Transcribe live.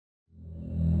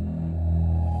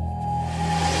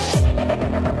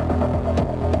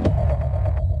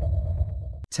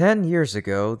10 years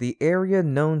ago, the area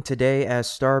known today as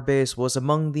Starbase was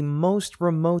among the most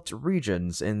remote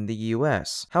regions in the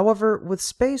US. However, with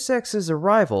SpaceX's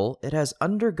arrival, it has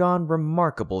undergone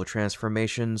remarkable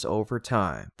transformations over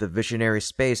time. The visionary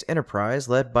space enterprise,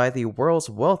 led by the world's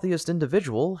wealthiest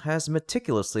individual, has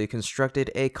meticulously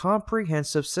constructed a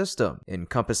comprehensive system,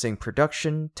 encompassing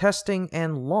production, testing,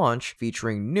 and launch,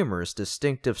 featuring numerous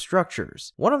distinctive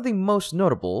structures. One of the most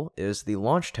notable is the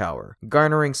launch tower,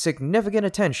 garnering significant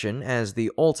attention as the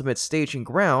ultimate staging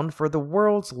ground for the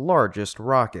world's largest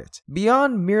rocket.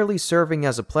 Beyond merely serving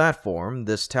as a platform,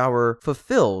 this tower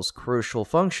fulfills crucial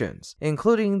functions,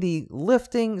 including the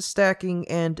lifting, stacking,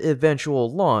 and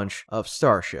eventual launch of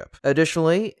Starship.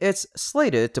 Additionally, it's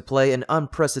slated to play an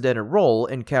unprecedented role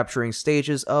in capturing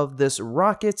stages of this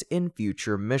rocket in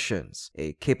future missions,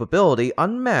 a capability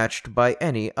unmatched by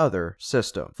any other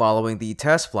system. Following the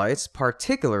test flights,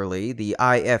 particularly the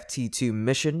IFT-2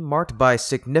 mission marked by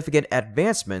significant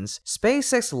advancements,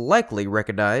 SpaceX likely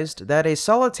recognized that a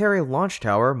solitary launch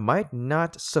tower might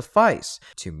not suffice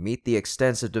to meet the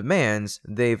extensive demands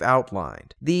they've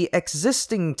outlined. The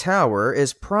existing tower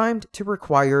is primed to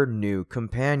require new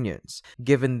companions,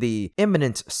 given the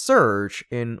imminent surge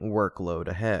in workload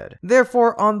ahead.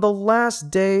 Therefore, on the last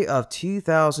day of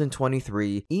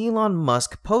 2023, Elon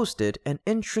Musk posted an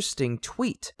interesting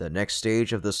tweet. The next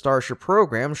stage of the Starship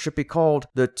program should be called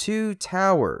the Two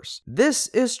Towers. This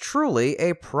is truly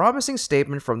a promising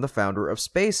statement from the founder of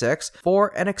SpaceX for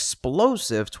an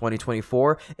explosive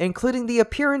 2024, including the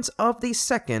appearance of the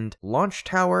second launch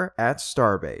tower at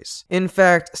Starbase. In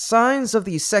fact, signs of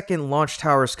the second launch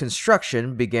tower's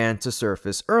construction began to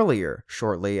surface earlier.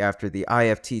 Shortly after the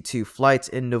IFT-2 flight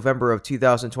in November of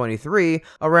 2023,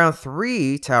 around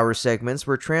 3 tower segments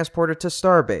were transported to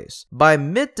Starbase. By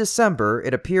mid-December,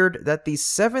 it appeared that the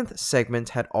 7th segment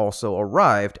had also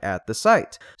arrived at the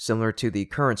site. Similar to the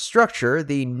current structure,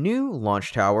 the new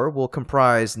launch tower will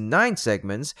comprise 9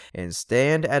 segments and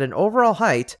stand at an overall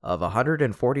height of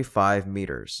 145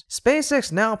 meters.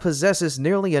 SpaceX now possesses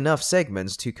nearly enough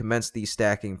segments to commence the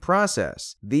stacking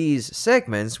process. These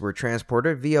segments were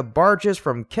transported via barges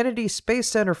from Kennedy Space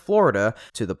Center, Florida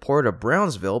to the port of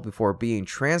Brownsville before being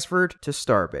transferred to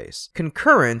Starbase.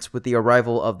 Concurrent with the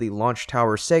arrival of the launch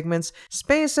tower segments,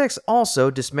 SpaceX also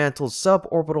dismantled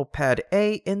suborbital Pad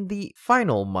A in the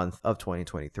final month of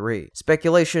 2023.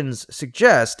 Speculations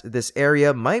suggest this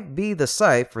area might be the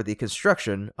site for the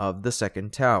construction of the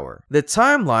second tower. The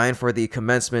timeline for the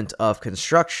commencement of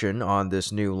construction on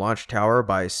this new launch tower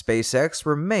by SpaceX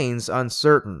remains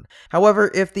uncertain.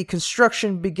 However, if the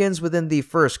construction begins within the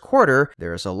first quarter,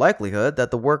 there is a likelihood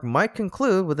that the work might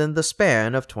conclude within the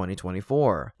span of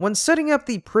 2024. When setting up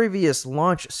the previous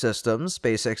launch systems,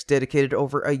 SpaceX dedicated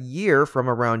over a year from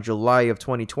around July of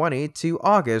 2020 to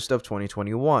August of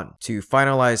 2021 to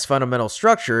finalize fundamental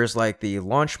structures like the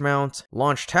launch mount,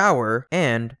 launch tower,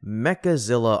 and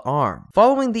Mechazilla arm.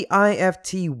 Following the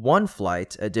IFT-1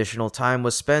 flight, additional time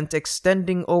was spent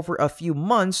extending over a few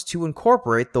months to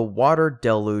incorporate the water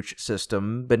deluge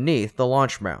system beneath the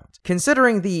launch mount.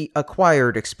 Considering the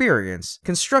acquired experience,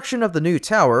 construction of the new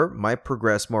tower might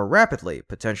progress more rapidly,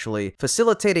 potentially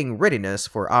facilitating readiness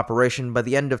for operation by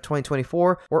the end of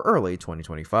 2024 or early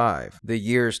 2025. The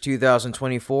years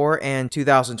 2024 and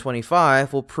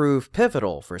 2025 will prove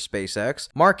pivotal for SpaceX,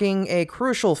 marking a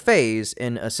crucial phase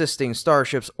in assisting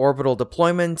Starship's orbital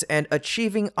deployment and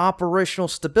achieving operational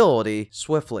stability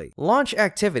swiftly. Launch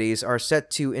activities are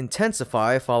set to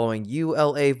intensify following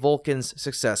ULA Vulcan's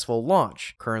successful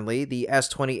launch. Currently, the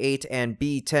S-28 and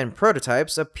B-10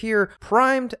 prototypes appear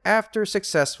primed after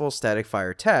successful static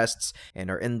fire tests and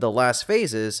are in the last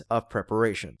phases of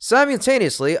preparation.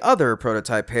 Simultaneously, other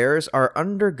prototype pairs are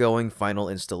undergoing final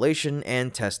installation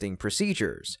and testing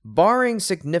procedures. Barring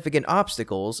significant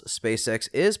obstacles, SpaceX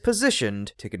is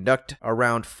positioned to conduct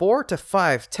around 4 to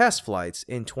 5 test flights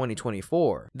in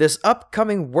 2024. This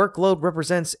upcoming workload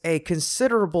represents a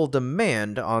considerable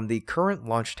demand on the current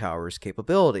launch tower's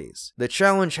capabilities. The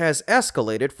challenge has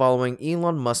escalated following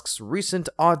Elon Musk's recent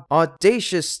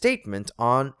audacious statement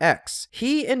on X.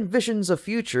 He envisions a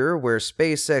future where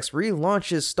SpaceX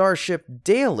relaunches Starship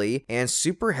daily and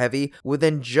Super Heavy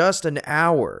within just an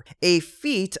hour, a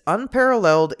feat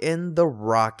unparalleled in the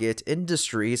rocket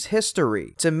industry's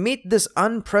history. To meet this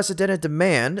unprecedented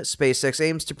demand, SpaceX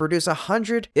aims to produce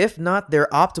 100, if not their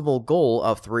optimal goal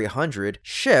of 300,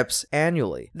 ships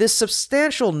annually. This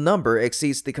substantial number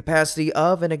exceeds the capacity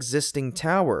of an existing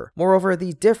tower. Moreover,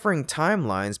 the differing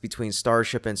timelines between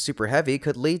Starship and Super Heavy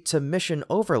could lead to mission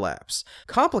overlaps,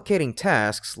 complicating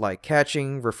tasks like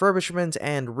catching, refurbishment,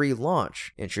 and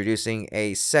relaunch. Introducing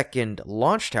a second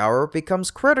launch tower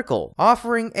becomes critical,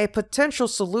 offering offering a potential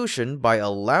solution by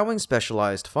allowing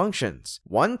specialized functions.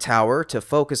 One tower to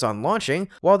focus on launching,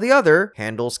 while the other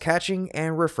handles catching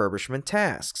and refurbishment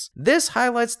tasks. This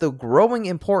highlights the growing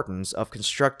importance of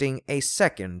constructing a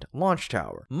second launch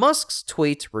tower. Musk's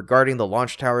tweet regarding the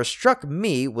launch tower struck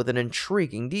me with an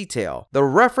intriguing detail: the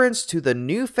reference to the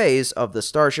new phase of the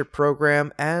Starship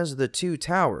program as the Two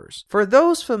Towers. For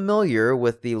those familiar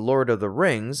with The Lord of the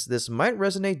Rings, this might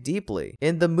resonate deeply.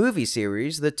 In the movie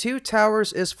series, the Two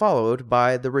Towers is followed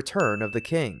by the Return of the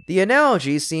King. The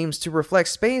analogy seems to reflect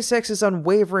SpaceX's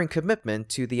unwavering commitment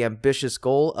to the ambitious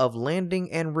goal of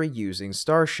landing and reusing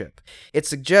Starship. It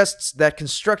suggests that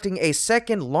constructing a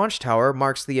second launch tower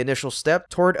marks the initial step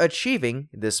toward achieving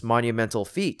this monumental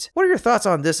feat. What are your thoughts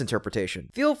on this interpretation?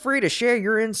 Feel free to share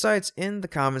your insights in the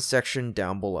comments section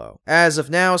down below. As of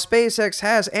now, SpaceX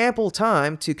has ample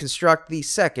time to construct the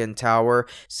second tower,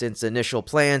 since initial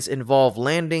plans involve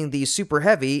landing the Super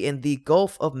Heavy in the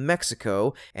Gulf of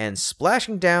Mexico and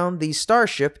splashing down the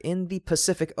Starship in the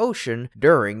Pacific Ocean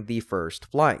during the first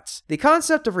flights. The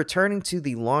concept of returning to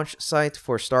the launch site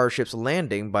for Starship's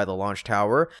landing by the launch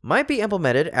tower might be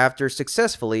implemented after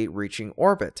successfully reaching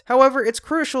orbit. However, it's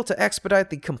crucial to expedite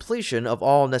the completion of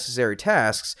all necessary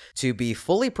tasks to be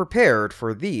fully prepared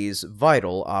for these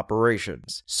vital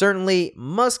operations. Certainly,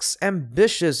 Musk's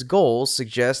ambitious goals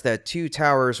suggest that two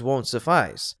towers won't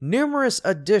suffice. Numerous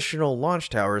additional launch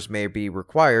towers may be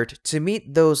required to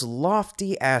meet those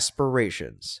lofty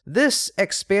aspirations. This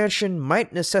expansion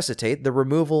might necessitate the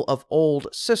removal of old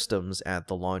systems at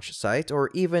the launch site, or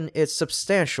even its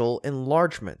substantial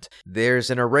enlargement. There's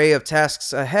an array of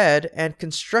tasks ahead, and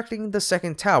constructing the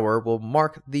second tower will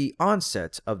mark the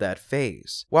onset of that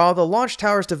phase. While the launch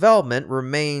tower's development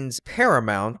remains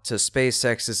paramount to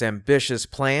SpaceX's ambitious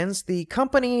plans, the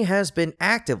company has been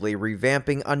actively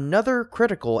revamping another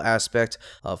critical aspect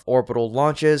of orbital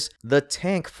launches, the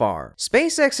tank farm.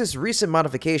 SpaceX's recent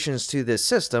modifications to this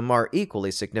system are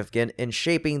equally significant in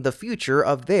shaping the future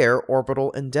of their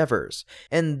orbital endeavors.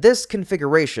 In this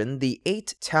configuration, the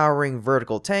 8 towering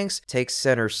vertical tanks take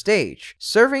center stage,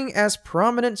 serving as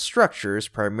prominent structures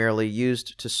primarily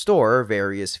used to store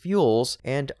various fuels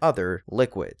and other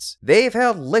liquids. They've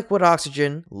held liquid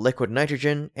oxygen, liquid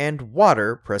nitrogen, and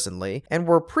water presently, and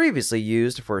were previously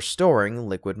used for storing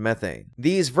liquid methane.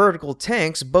 These vertical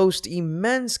tanks boast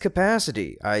immense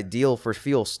capacity, ideal for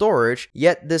fuel storage,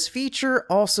 yet this feature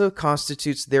also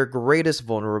constitutes their greatest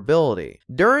vulnerability.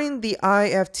 During the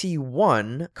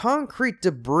IFT-1, concrete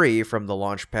debris from the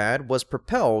launch pad was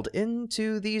propelled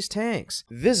into these tanks,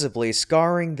 visibly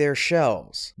scarring their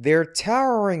shells. Their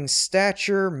towering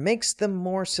stature makes them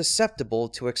more susceptible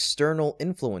to external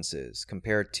influences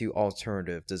compared to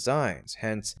alternative designs.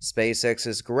 Hence, SpaceX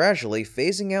is gradually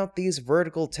phasing out these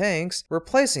vertical tanks,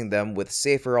 replacing them with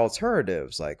safer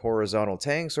alternatives like horizontal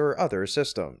tanks or other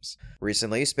systems.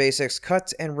 Recently, SpaceX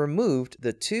cut and removed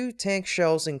the 2 tank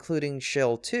shells, including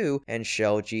Shell 2 and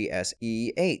Shell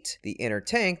GSE-8. The inner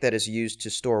tank that is used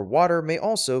to store water may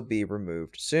also be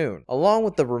removed soon. Along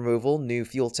with the removal, new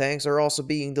fuel tanks are also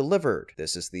being delivered.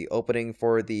 This is the opening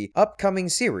for the upcoming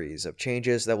series of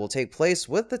changes that will take place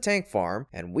with the tank farm,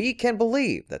 and we can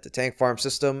believe that the tank farm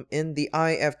system in the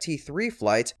IFT-3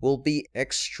 flight will be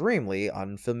extremely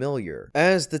unfamiliar.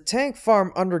 As the tank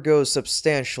farm undergoes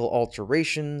substantial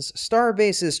alterations,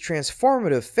 Starbase's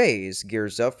transformative phase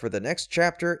gears up for the next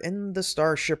chapter in the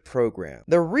Starship program.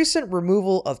 The recent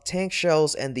removal of tank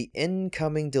shells and the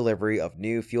incoming delivery of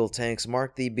new fuel tanks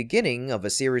mark the beginning of a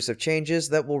series of changes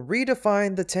that will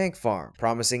redefine the tank farm,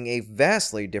 promising a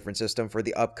vastly different system for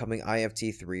the upcoming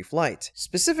IFT-3 flight.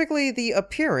 Specifically, the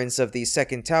appearance of the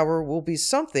second tower will be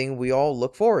something we all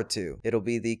look forward to. It'll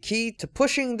be the key to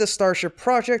pushing the Starship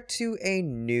project to a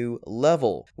new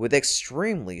level, with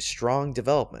extremely strong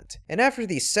development. And after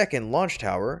the second launch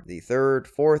tower, the third,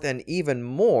 fourth, and even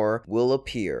more will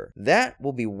appear. That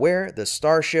will be where the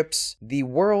Starships, the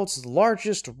world's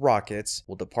largest rockets,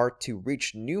 will depart to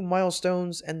reach new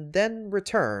milestones and then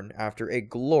return after a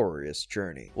glorious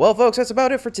journey. Well, folks, that's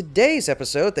about it for today's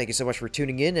episode. Thank you so much for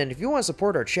tuning in, and if you want to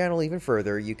support our channel even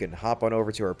further, you can hop on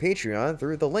over to our Patreon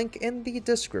through the link in the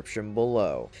description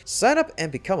below. Sign up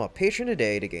and become a patron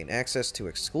today to gain access to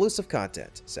exclusive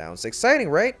content. Sounds exciting,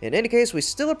 right? In any case, we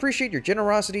still appreciate your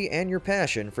generosity and your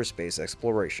passion for space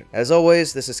exploration. As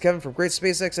always, this is Kevin from Great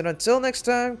SpaceX, and until next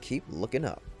time, keep looking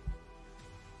up.